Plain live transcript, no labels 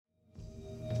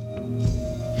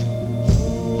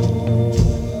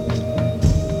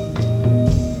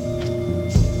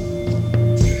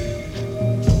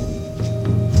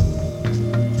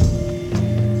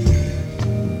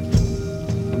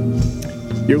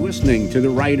listening to the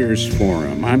Writers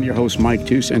Forum. I'm your host, Mike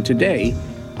Tooss, and today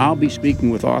I'll be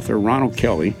speaking with author Ronald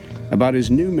Kelly about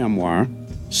his new memoir,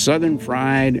 Southern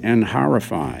Fried and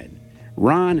Horrified.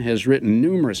 Ron has written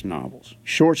numerous novels,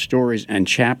 short stories, and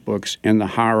chapbooks in the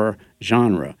horror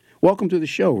genre. Welcome to the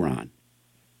show, Ron.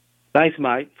 Thanks,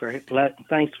 Mike.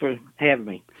 Thanks for having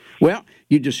me. Well,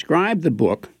 you described the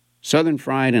book, Southern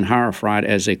Fried and Horrified,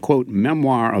 as a, quote,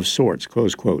 memoir of sorts,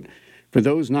 close quote. For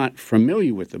those not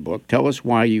familiar with the book, tell us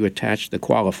why you attached the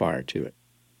qualifier to it.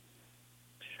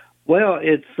 Well,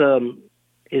 it's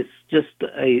just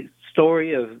a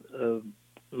story of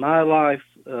my life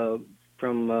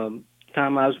from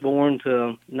time I was born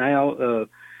to now.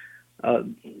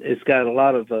 It's got a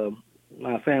lot of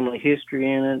my family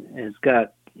history in it. It's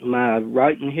got my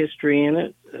writing history in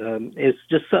it. It's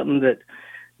just something that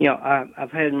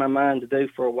I've had in my mind to do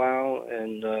for a while,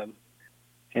 and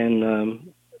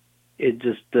it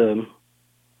just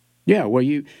yeah. Well,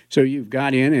 you've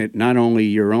got in it not only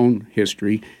your own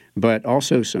history, but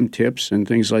also some tips and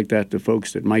things like that to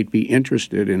folks that might be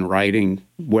interested in writing,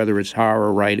 whether it's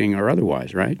horror writing or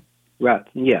otherwise, right? Right.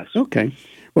 Yes. Okay.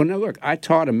 Well, now look, I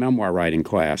taught a memoir writing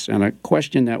class, and a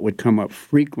question that would come up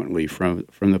frequently from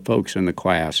the folks in the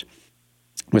class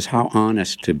was how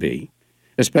honest to be,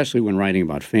 especially when writing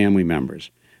about family members.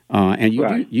 And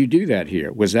you do that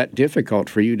here. Was that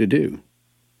difficult for you to do?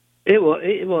 It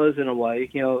was in a way,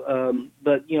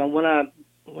 but when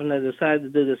I decided to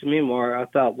do this memoir, I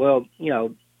thought, well,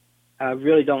 I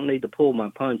really don't need to pull my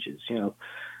punches. I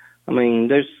mean,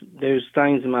 there's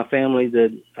things in my family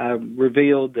that I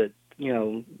revealed that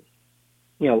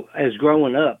as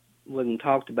growing up wasn't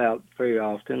talked about very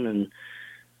often,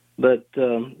 but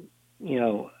I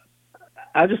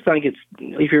just think if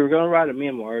you're going to write a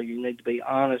memoir, you need to be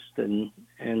honest and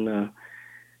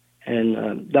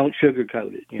don't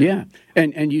sugarcoat it. Yeah,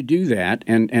 and you do that.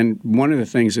 And one of the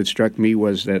things that struck me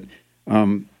was that,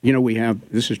 we have,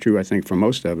 this is true, I think, for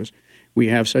most of us, we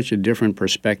have such a different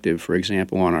perspective, for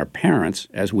example, on our parents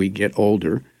as we get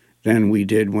older than we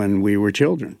did when we were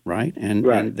children, right?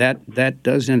 And that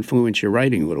does influence your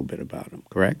writing a little bit about them,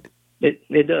 correct?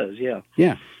 It does, yeah.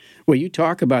 Yeah. Well, you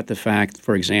talk about the fact,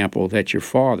 for example, that your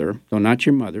father, though not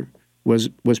your mother, was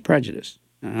prejudiced.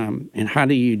 And how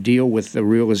do you deal with the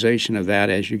realization of that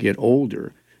as you get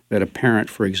older, that a parent,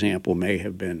 for example, may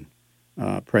have been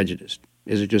prejudiced?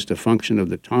 Is it just a function of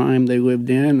the time they lived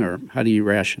in, or how do you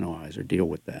rationalize or deal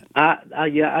with that?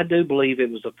 I do believe it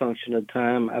was a function of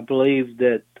time. I believe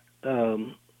that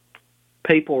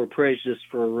people are prejudiced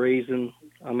for a reason.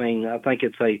 I mean, I think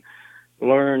it's a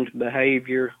learned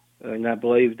behavior, and I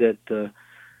believe that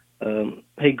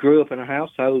he grew up in a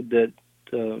household that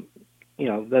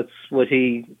that's what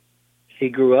he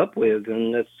grew up with,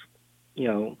 and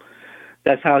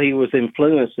that's how he was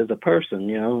influenced as a person,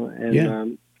 and yeah.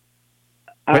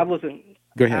 I wasn't.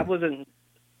 Go ahead. I wasn't.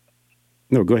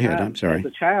 No, go ahead. I'm sorry. As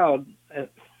a child.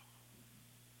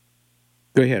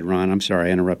 Go ahead, Ron. I'm sorry,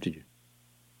 I interrupted you.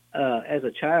 As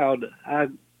a child,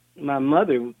 my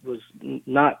mother was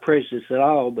not prejudiced at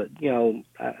all, but I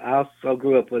also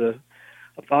grew up with a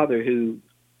father who,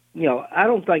 I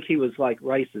don't think he was like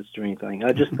racist or anything.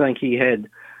 I just think he had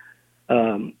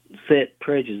set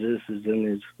prejudices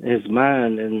in his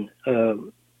mind, and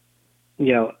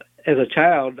as a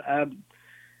child,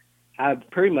 I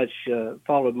pretty much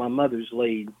followed my mother's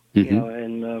lead,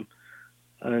 mm-hmm.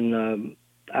 and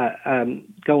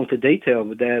I'm going into detail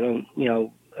with that on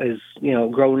as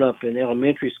growing up in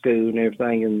elementary school and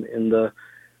everything, and the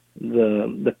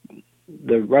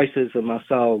racism I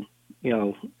saw,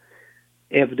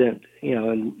 evident,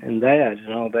 in that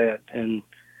and all that, and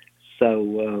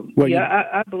so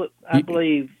I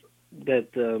believe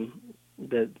that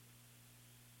that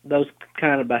those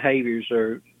kind of behaviors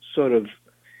are sort of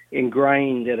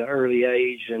ingrained at an early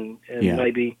age, and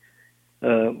maybe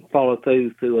follow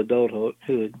through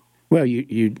adulthood. Well,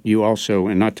 you also,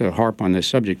 and not to harp on this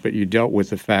subject, but you dealt with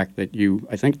the fact that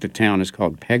I think the town is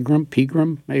called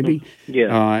Pegram, maybe?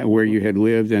 Yeah. Where you had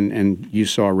lived, and you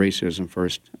saw racism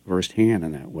firsthand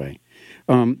in that way.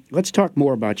 Let's talk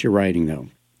more about your writing, though.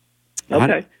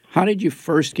 Okay. How did you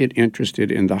first get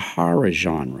interested in the horror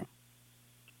genre?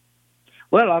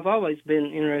 Well, I've always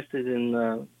been interested in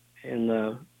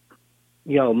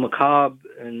macabre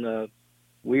and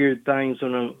weird things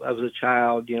when I was a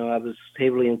child. I was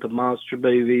heavily into monster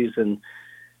movies and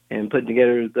putting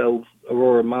together the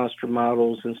Aurora monster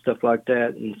models and stuff like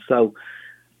that. And so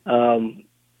I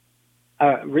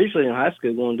originally in high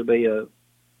school wanted to be a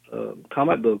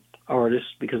comic book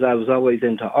artist because I was always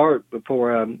into art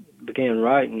before I began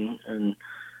writing, and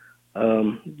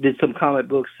did some comic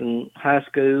books in high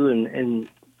school, and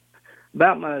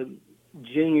about my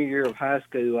junior year of high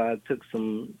school, I took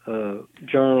some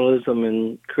journalism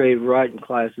and creative writing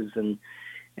classes, and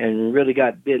really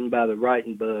got bitten by the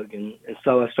writing bug, and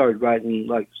so I started writing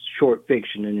like short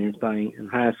fiction and everything in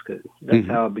high school. That's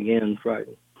how I began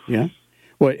writing. Yeah.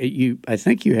 Well, I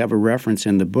think you have a reference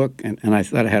in the book, and I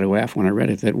thought I had to laugh when I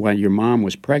read it, that while your mom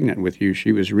was pregnant with you,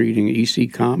 she was reading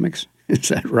EC Comics. Is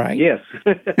that right? Yes.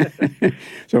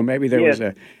 So maybe there was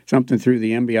something through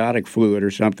the embryonic fluid or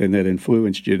something that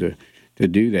influenced you to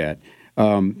do that.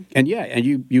 And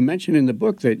you mentioned in the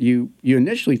book that you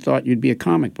initially thought you'd be a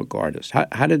comic book artist.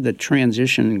 How did the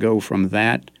transition go from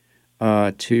that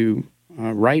to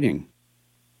writing?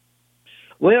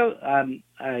 Well, I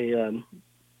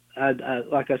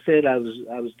like I said, I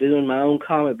was doing my own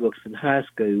comic books in high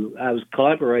school. I was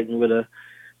collaborating with a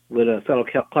fellow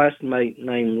classmate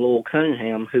named Lowell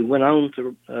Cunningham, who went on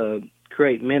to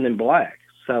create Men in Black.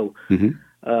 So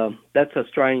that's a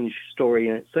strange story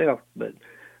in itself. But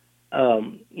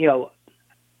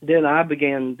then I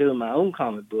began doing my own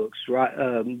comic books,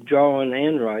 drawing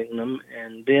and writing them,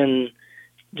 and then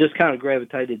just kind of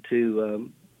gravitated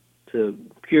to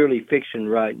purely fiction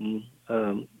writing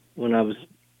when I was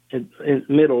in the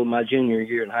middle of my junior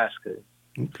year in high school.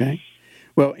 Okay.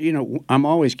 Well, I'm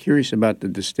always curious about the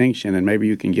distinction, and maybe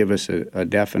you can give us a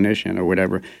definition or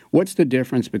whatever. What's the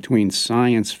difference between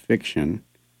science fiction,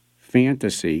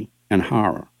 fantasy, and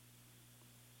horror?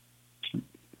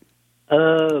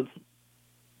 Well,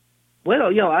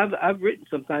 I've written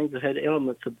some things that had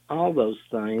elements of all those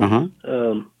things.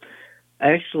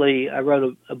 Actually, I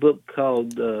wrote a book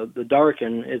called The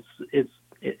Darken.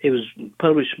 It was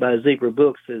published by Zebra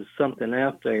Books as Something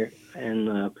Out There,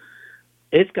 and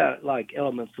it's got like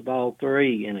elements of all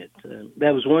three in it.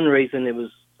 That was one reason it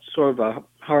was sort of a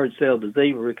hard sell to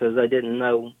Zebra, because they didn't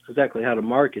know exactly how to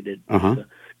market it.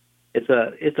 It's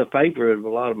a favorite of a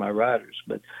lot of my writers,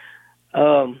 but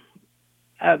horror,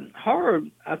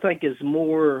 I think, is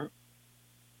more.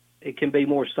 It can be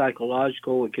more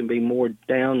psychological. It can be more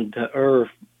down to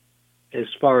earth, as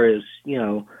far as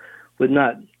with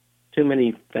not too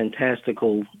many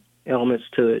fantastical elements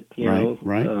to it. Right.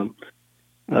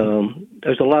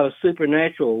 There's a lot of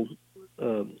supernatural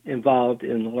involved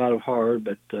in a lot of horror,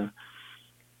 but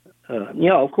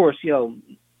of course,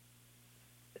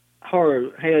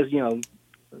 horror has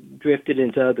drifted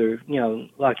into other,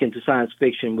 like into science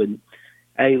fiction with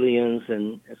Aliens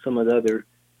and some of the other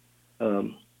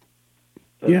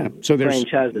so there's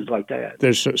franchises like that.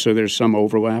 There's some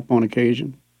overlap on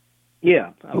occasion.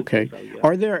 Yeah. Okay. So, yeah.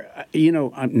 Are there,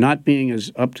 I'm not being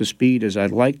as up to speed as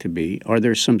I'd like to be, are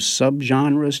there some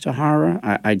subgenres to horror?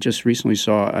 I just recently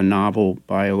saw a novel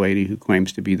by a lady who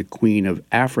claims to be the queen of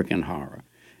African horror,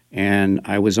 and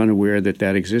I was unaware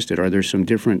that existed. Are there some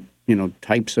different,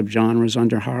 types of genres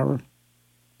under horror?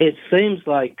 It seems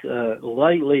like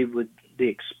lately with the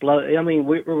explosion, I mean,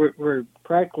 we're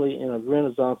practically in a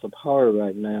renaissance of horror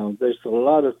right now. There's a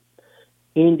lot of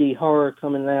indie horror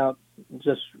coming out,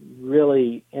 just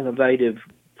really innovative,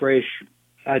 fresh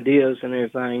ideas and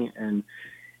everything, and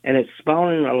it's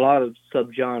spawning a lot of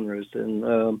subgenres.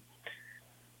 And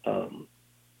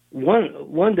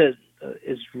one that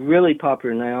is really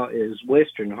popular now is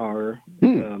Western horror.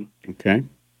 Okay.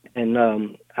 And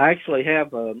I actually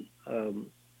have a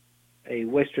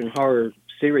Western horror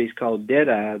series called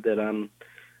Deadeye that I'm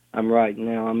writing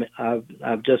now.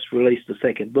 I've just released the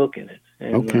second book in it.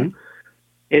 And, okay.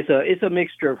 It's a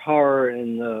mixture of horror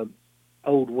and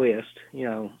Old West,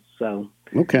 so.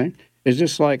 Okay. Is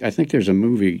this like, I think there's a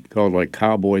movie called like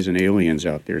Cowboys and Aliens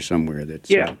out there somewhere that's...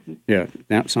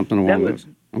 that's something along those.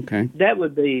 Okay. That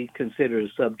would be considered a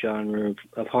subgenre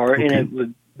of horror, okay. and it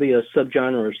would be a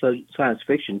subgenre of science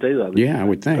fiction too, I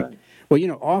would think. Well,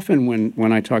 often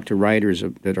when I talk to writers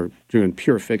that are doing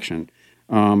pure fiction,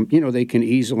 they can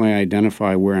easily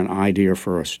identify where an idea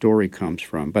for a story comes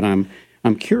from. But I'm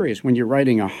curious, when you're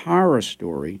writing a horror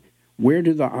story, where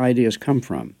do the ideas come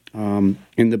from?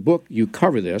 In the book, you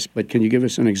cover this, but can you give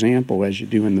us an example as you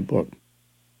do in the book?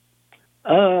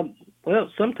 Well,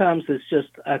 sometimes it's just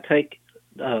I take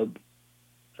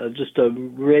just a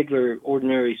regular,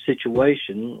 ordinary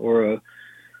situation or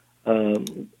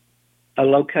a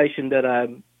location that I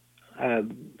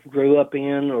grew up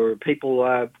in, or people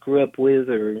I grew up with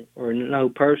or know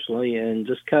personally, and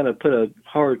just kind of put a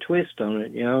horror twist on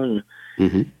it,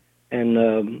 and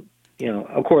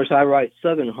of course I write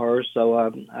Southern horror, so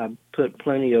I put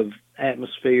plenty of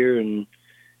atmosphere and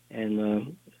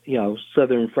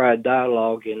Southern fried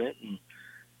dialogue in it,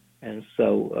 and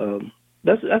so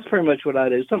that's pretty much what I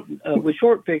do. With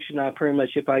short fiction, I pretty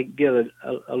much, if I get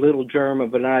a little germ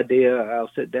of an idea, I'll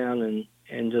sit down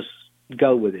and just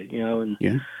go with it, and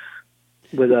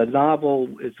with a novel,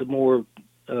 it's a more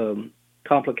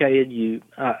complicated.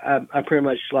 I pretty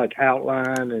much like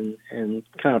outline and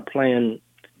kind of plan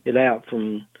it out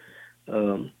from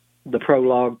the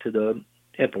prologue to the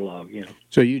epilogue.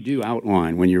 So you do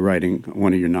outline when you're writing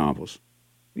one of your novels.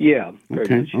 Yeah.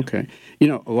 Okay. Okay.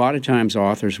 A lot of times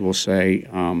authors will say,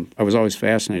 I was always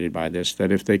fascinated by this,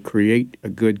 that if they create a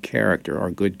good character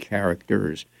or good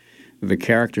characters, the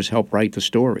characters help write the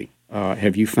story.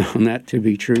 Have you found that to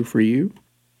be true for you?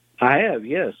 I have,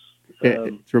 yes.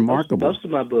 It's remarkable. Most of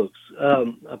my books,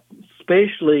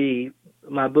 especially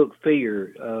my book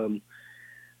Fear,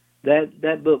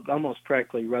 that book almost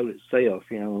practically wrote itself.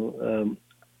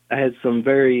 I had some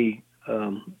very,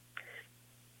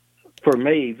 for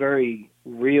me, very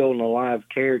real and alive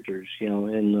characters.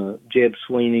 And Jeb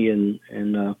Sweeney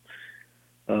and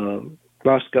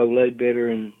Roscoe Ledbetter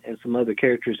and some other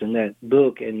characters in that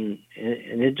book, and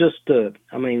it just,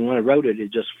 when I wrote it,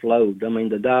 it just flowed.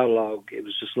 The dialogue, it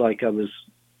was just like I was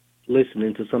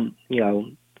listening to some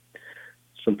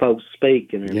folks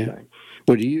speak and everything. Yeah.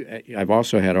 Well, I've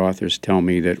also had authors tell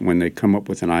me that when they come up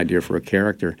with an idea for a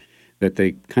character, that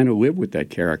they kind of live with that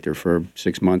character for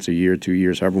 6 months, a year, 2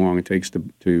 years, however long it takes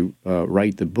to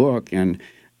write the book, and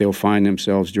they'll find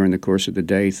themselves during the course of the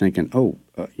day thinking,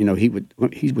 he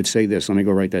would say this. Let me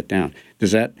go write that down.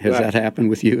 Has that happened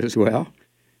with you as well?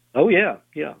 Oh yeah.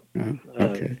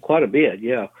 Okay. Quite a bit.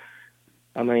 Yeah.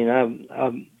 I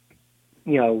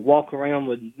walk around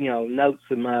with notes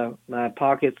in my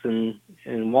pockets and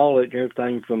wallet and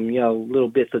everything from little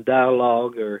bits of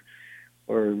dialogue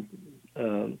or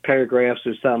paragraphs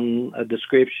or something, a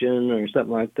description or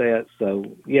something like that. So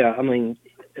yeah,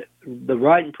 the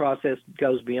writing process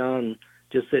goes beyond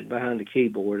just sitting behind the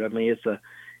keyboard. It's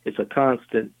a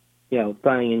constant,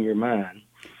 thing in your mind.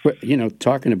 But,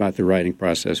 talking about the writing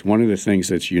process, one of the things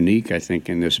that's unique, I think,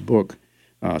 in this book,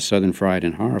 Southern Fried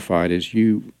and Horrified, is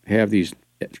you have these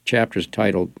chapters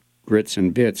titled Grits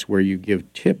and Bits where you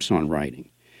give tips on writing.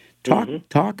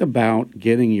 Talk about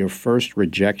getting your first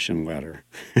rejection letter,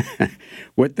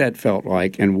 what that felt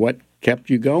like and what kept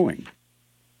you going.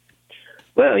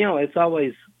 Well, it's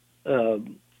always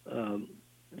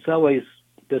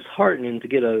disheartening to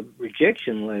get a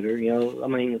rejection letter.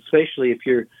 Especially if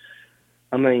you're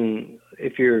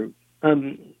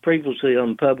previously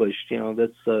unpublished.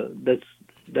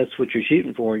 That's what you're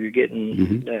shooting for. You're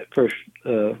getting that first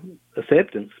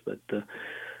acceptance. But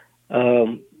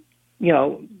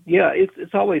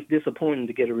it's always disappointing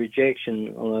to get a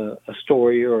rejection on a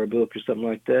story or a book or something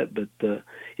like that. But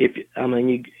if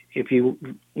you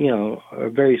are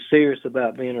very serious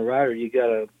about being a writer, you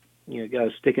gotta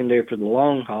stick in there for the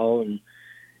long haul and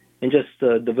just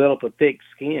develop a thick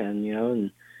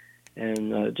skin,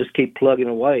 and just keep plugging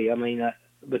away.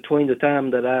 Between the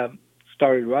time that I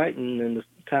started writing and the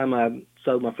time I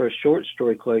sold my first short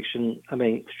story collection,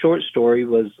 short story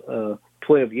was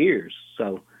 12 years.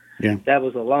 So yeah, that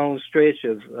was a long stretch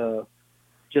of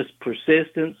just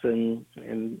persistence and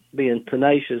being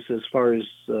tenacious as far as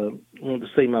wanting to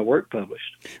see my work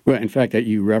published. Well, in fact,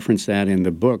 you referenced that in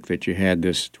the book that you had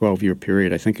this 12-year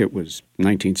period. I think it was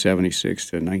 1976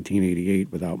 to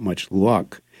 1988 without much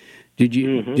luck. Did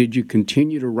you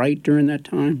continue to write during that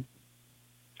time?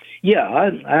 Yeah,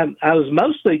 I was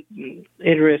mostly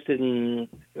interested in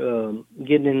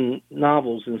getting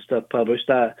novels and stuff published.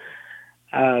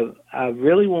 I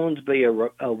really wanted to be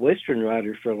a Western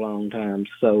writer for a long time,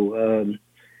 so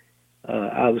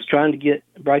I was trying to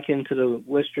break into the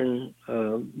Western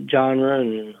genre,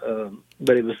 and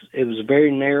but it was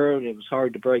very narrow and it was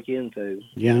hard to break into.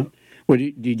 Yeah. Well,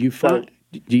 do you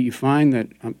find that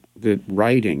that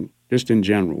writing, just in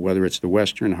general, whether it's the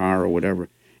Western horror or whatever,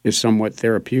 is somewhat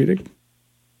therapeutic?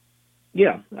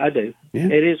 Yeah, I do. Yeah.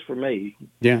 It is for me.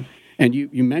 Yeah. And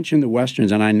you mentioned the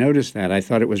Westerns, and I noticed that. I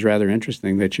thought it was rather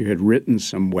interesting that you had written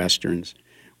some Westerns.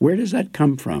 Where does that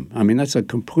come from? That's a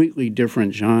completely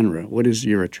different genre. What is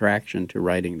your attraction to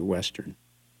writing the Western?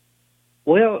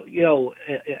 Well,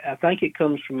 I think it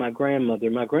comes from my grandmother.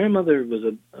 My grandmother was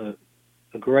a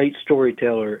great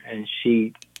storyteller, and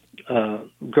she,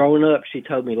 growing up, she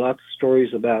told me lots of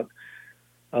stories about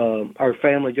our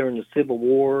family during the Civil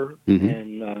War,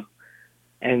 and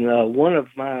one of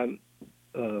my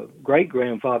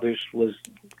great-grandfathers was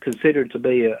considered to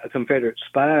be a Confederate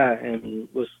spy and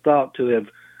was thought to have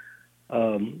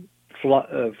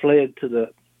fled to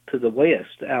the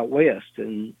west, out west,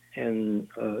 and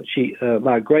she,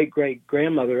 my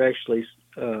great-great-grandmother actually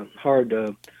hired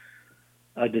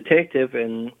a detective,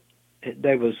 and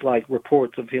there was like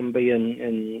reports of him being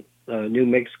in New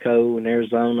Mexico and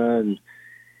Arizona,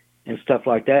 and stuff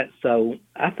like that. So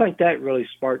I think that really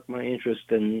sparked my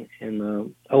interest in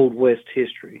Old West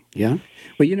history. Yeah.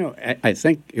 Well, I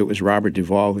think it was Robert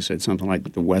Duvall who said something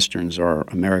like the Westerns are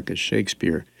America's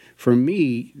Shakespeare. For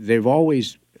me,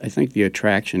 I think the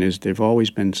attraction is they've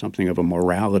always been something of a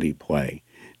morality play.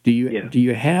 Do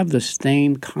you have the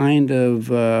same kind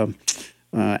of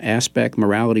aspect,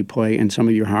 morality play, in some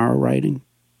of your horror writing?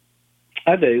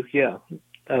 I do, yeah.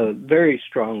 Very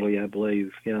strongly, I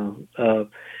believe.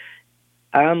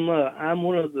 I'm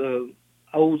one of the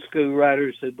old school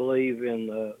writers who believe in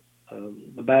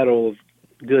the battle of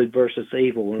good versus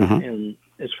evil, and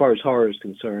as far as horror is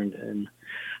concerned. And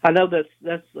I know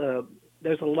that's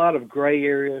there's a lot of gray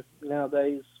area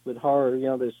nowadays with horror.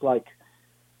 There's like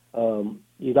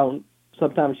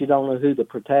sometimes you don't know who the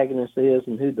protagonist is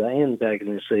and who the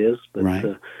antagonist is. But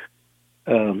right.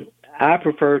 I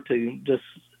prefer to just,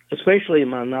 especially in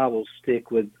my novels, stick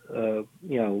with a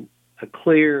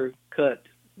clear cut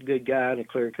good guy and a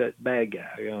clear cut bad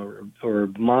guy, or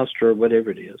monster, or whatever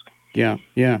it is. Yeah,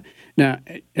 yeah. Now,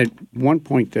 at one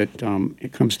point that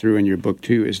it comes through in your book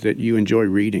too is that you enjoy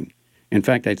reading. In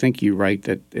fact, I think you write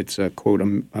that it's a quote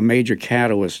a major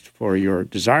catalyst for your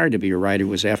desire to be a writer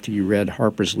was after you read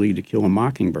Harper's Lee: To Kill a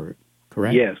Mockingbird.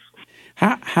 Correct? Yes.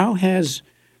 How has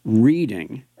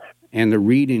reading and the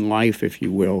reading life, if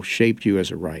you will, shaped you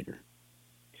as a writer?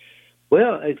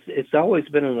 Well, it's always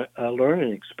been a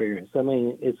learning experience. I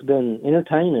mean, it's been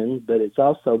entertaining, but it's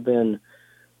also been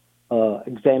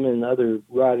examining other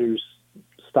writers'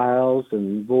 styles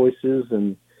and voices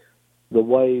and the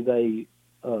way they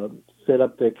set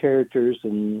up their characters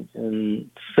and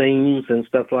scenes and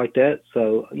stuff like that.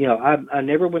 So, I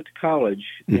never went to college.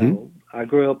 I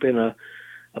grew up in a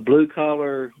blue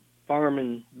collar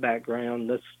farming background.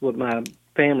 That's what my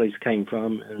families came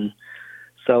from, and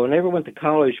so I never went to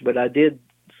college, but I did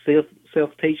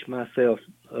self-teach myself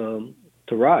to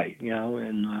write,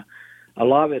 and a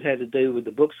lot of it had to do with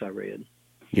the books I read.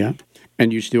 Yeah.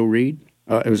 And you still read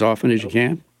as often as you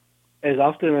can? As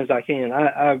often as I can.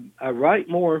 I write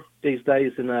more these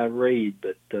days than I read,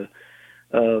 but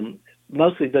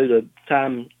mostly due to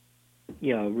time,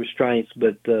 restraints.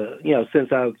 But,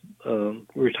 since I've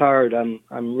retired,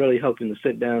 I'm really hoping to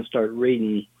sit down and start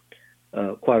reading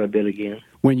quite a bit again.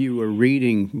 When you were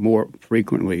reading more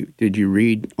frequently, did you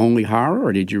read only horror,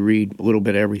 or did you read a little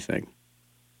bit of everything?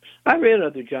 I read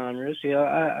other genres.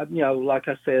 Like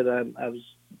I said, I was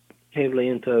heavily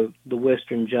into the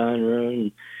Western genre,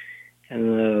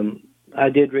 and I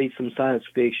did read some science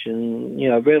fiction.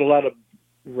 I read a lot of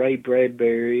Ray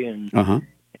Bradbury and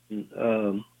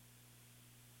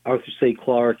Arthur C.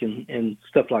 Clarke and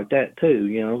stuff like that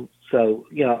too. So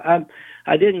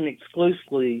I didn't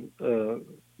exclusively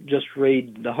just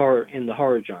read the horror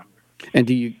genre. And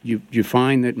do you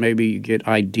find that maybe you get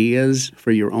ideas for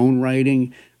your own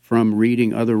writing from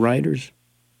reading other writers?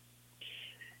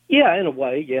 Yeah, in a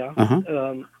way, yeah.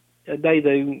 They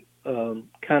do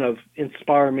kind of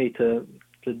inspire me to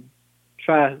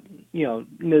try,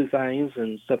 new things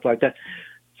and stuff like that.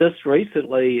 Just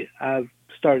recently, I've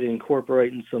started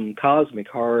incorporating some cosmic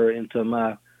horror into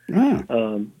my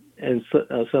and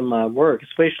some of my work,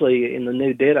 especially in the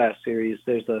new Deadeye series.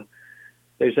 There's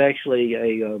actually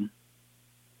a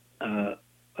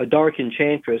dark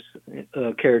enchantress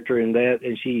character in that,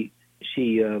 and she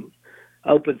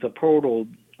opens a portal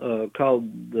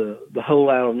called the Hole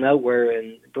Out of Nowhere,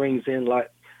 and brings in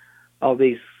like all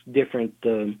these different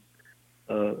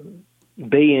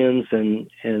beings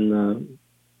and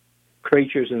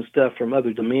creatures and stuff from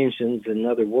other dimensions and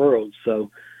other worlds.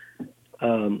 So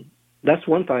that's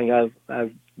one thing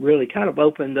I've really kind of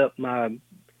opened up my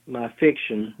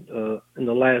fiction in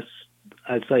the last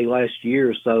year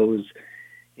or so, is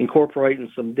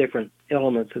incorporating some different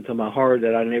elements into my horror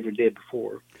that I never did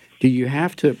before. Do you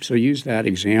have to, so use that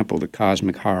example, the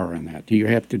cosmic horror and that, do you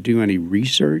have to do any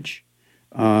research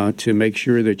to make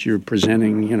sure that you're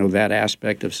presenting, that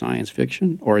aspect of science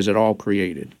fiction, or is it all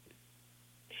created?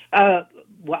 Well,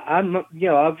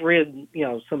 I've read,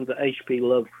 some of the H.P.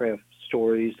 Lovecraft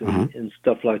stories and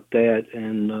stuff like that,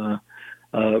 and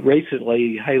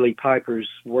recently Haley Piper's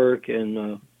work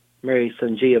and Mary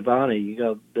Sangiovanni,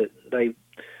 that they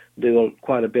do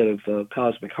quite a bit of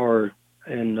cosmic horror,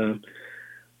 and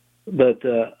but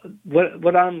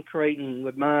what I'm creating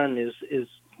with mine is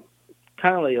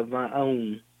kind of my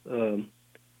own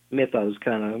mythos,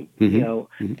 kind of,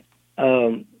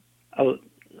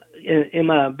 in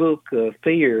my book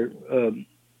Fear,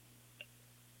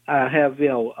 I have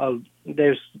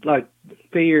there's like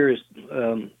Fear is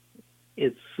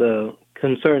it's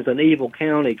concerns an evil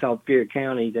county called Fear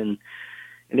County, and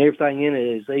everything in it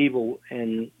is evil,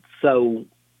 and so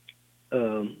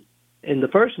in the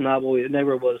first novel, it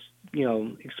never was,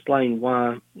 explained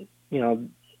why,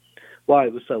 why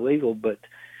it was so evil. But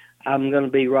I'm going to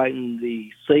be writing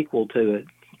the sequel to it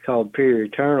called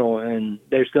Period Eternal, and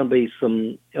there's going to be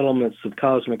some elements of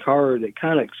cosmic horror that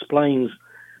kind of explains,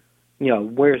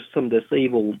 where some of this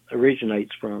evil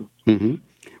originates from. Mm-hmm.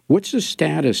 What's the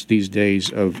status these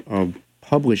days of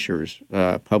publishers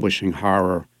publishing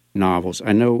horror novels?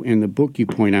 I know in the book you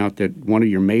point out that one of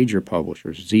your major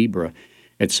publishers, Zebra,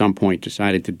 at some point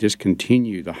decided to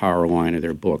discontinue the horror line of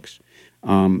their books.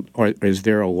 Or is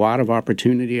there a lot of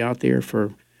opportunity out there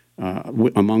for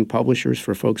among publishers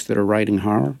for folks that are writing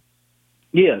horror?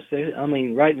 Yes,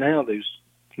 right now there's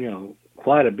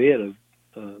quite a bit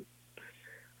of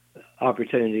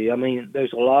opportunity.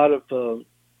 There's a lot of the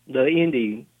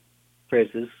indie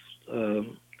presses,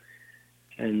 and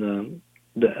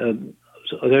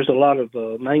so there's a lot of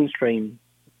mainstream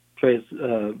press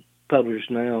publishers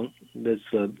now that's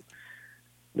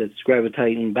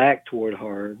gravitating back toward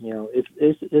horror.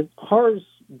 Horror is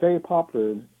very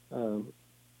popular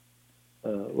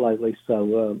lately,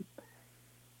 so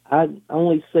I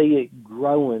only see it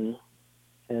growing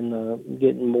and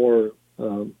getting more,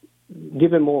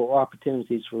 giving more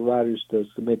opportunities for writers to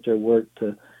submit their work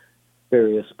to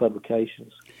various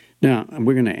publications. Now,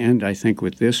 we're going to end, I think,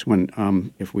 with this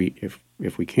one, if we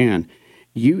can.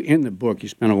 You, in the book, you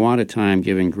spent a lot of time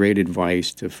giving great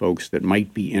advice to folks that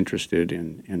might be interested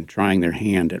in trying their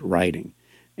hand at writing.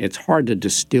 It's hard to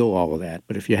distill all of that,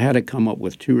 but if you had to come up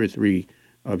with 2 or 3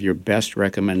 of your best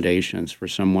recommendations for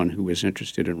someone who is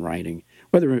interested in writing,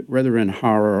 whether in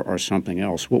horror or something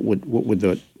else, what would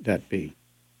that be?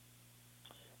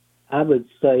 I would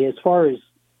say, as far as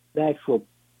the actual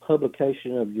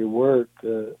publication of your work,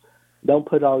 don't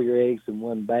put all your eggs in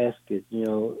one basket.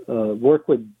 Work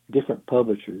with different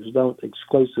publishers. Don't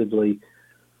exclusively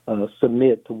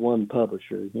submit to one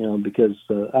publisher. Because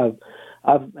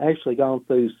I've actually gone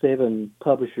through 7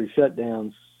 publisher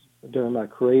shutdowns during my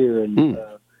career, and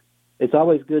it's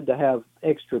always good to have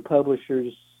extra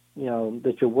publishers,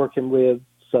 that you're working with.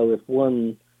 So if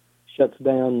one shuts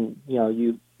down,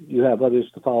 you have others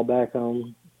to fall back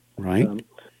on. Right.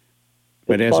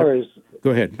 But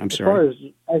go ahead. I'm sorry. As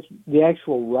far as the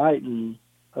actual writing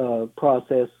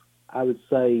process, I would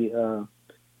say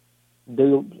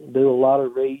do a lot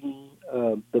of reading,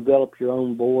 develop your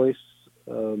own voice.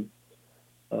 Don't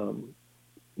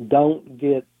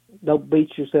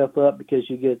beat yourself up because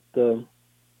you get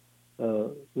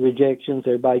rejections.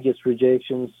 Everybody gets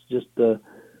rejections. Just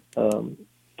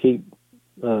keep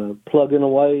plugging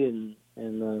away,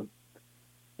 and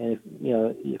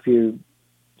if you're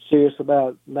serious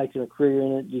about making a career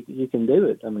in it, you can do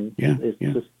it.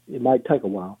 Just, it might take a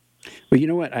while. Well, you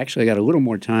know what? Actually, I got a little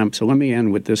more time, so let me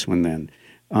end with this one then.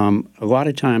 A lot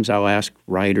of times I'll ask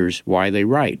writers why they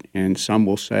write, and some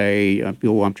will say, I'm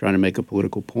trying to make a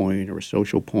political point or a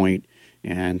social point,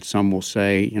 and some will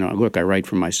say, look, I write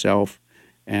for myself,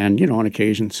 and, on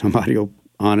occasion somebody will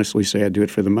honestly say I do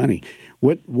it for the money.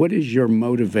 What is your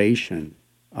motivation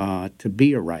to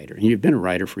be a writer? And you've been a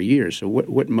writer for years, so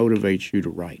what motivates you to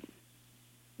write?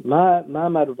 My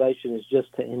motivation is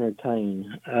just to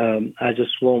entertain. I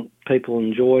just want people to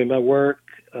enjoy my work.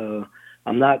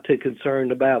 I'm not too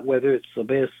concerned about whether it's a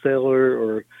bestseller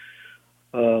or,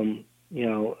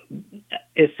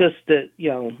 it's just that,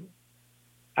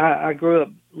 I grew up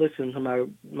listening to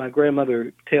my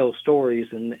grandmother tell stories,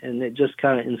 and it just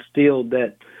kind of instilled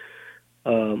that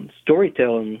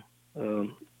storytelling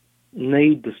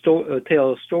need to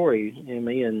tell a story in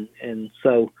me, and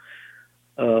so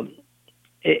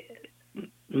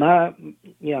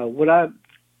what I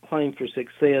claim for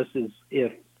success is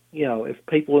if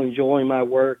people enjoy my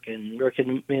work and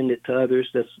recommend it to others,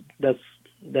 that's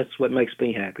what makes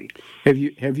me happy. Have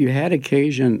you had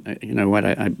occasion? I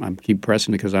keep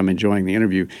pressing it because I'm enjoying the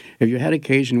interview. Have you had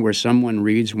occasion where someone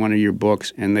reads one of your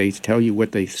books and they tell you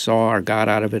what they saw or got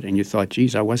out of it, and you thought,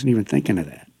 "Geez, I wasn't even thinking of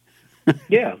that."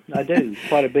 Yeah, I do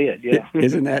quite a bit. Yeah,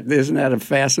 isn't that a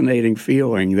fascinating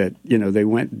feeling that they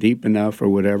went deep enough or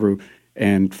whatever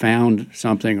and found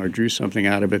something or drew something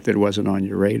out of it that wasn't on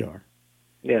your radar?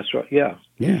 Yes, right. Yeah.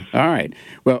 Yeah. All right.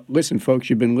 Well, listen, folks,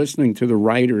 you've been listening to the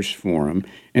Writers Forum,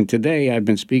 and today I've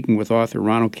been speaking with author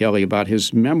Ronald Kelly about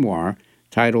his memoir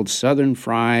titled Southern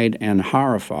Fried and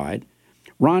Horrified.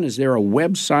 Ron, is there a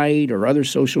website or other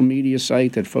social media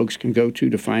site that folks can go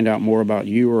to find out more about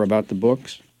you or about the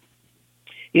books?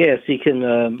 Yes, you can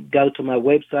go to my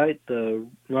website,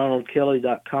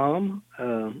 ronaldkelly.com.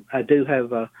 I do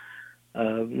have a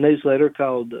newsletter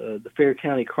called the Fair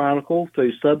County Chronicle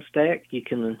through Substack. You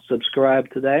can subscribe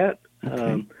to that.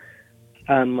 Okay.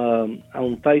 I'm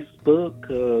on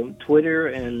Facebook, Twitter,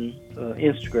 and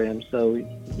Instagram, so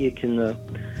you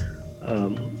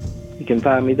can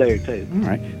find me there too. All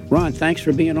right. Ron, thanks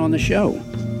for being on the show.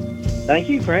 Thank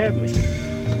you for having me.